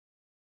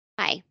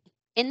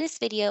In this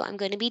video, I'm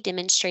going to be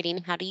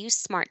demonstrating how to use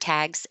smart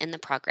tags in the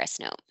progress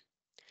note.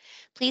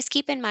 Please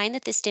keep in mind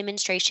that this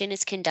demonstration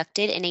is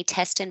conducted in a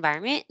test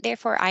environment,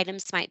 therefore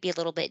items might be a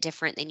little bit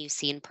different than you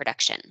see in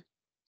production.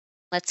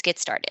 Let's get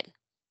started.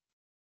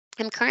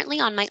 I'm currently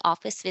on my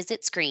office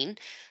visit screen,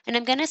 and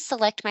I'm going to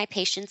select my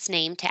patient's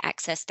name to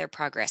access their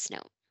progress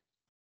note.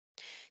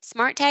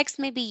 Smart tags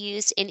may be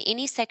used in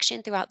any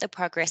section throughout the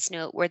progress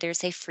note where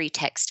there's a free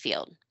text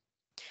field.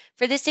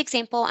 For this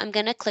example, I'm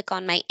going to click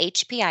on my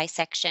HPI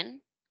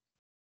section.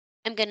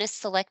 I'm going to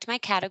select my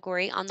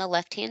category on the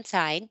left-hand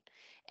side.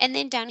 And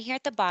then down here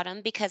at the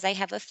bottom, because I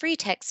have a free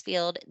text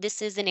field,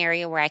 this is an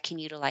area where I can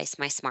utilize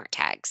my smart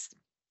tags.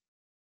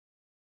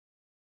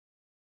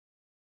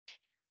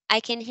 I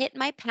can hit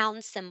my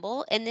pound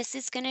symbol, and this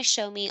is going to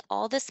show me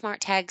all the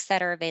smart tags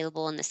that are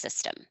available in the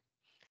system.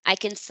 I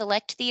can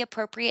select the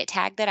appropriate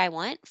tag that I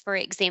want. For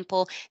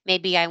example,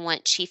 maybe I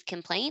want chief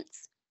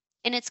complaints,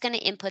 and it's going to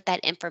input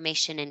that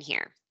information in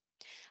here.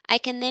 I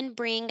can then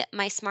bring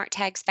my smart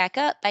tags back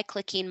up by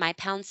clicking my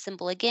pound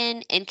symbol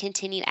again and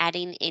continue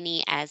adding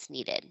any as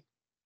needed.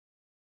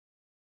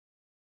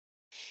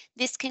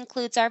 This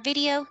concludes our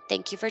video.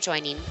 Thank you for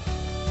joining.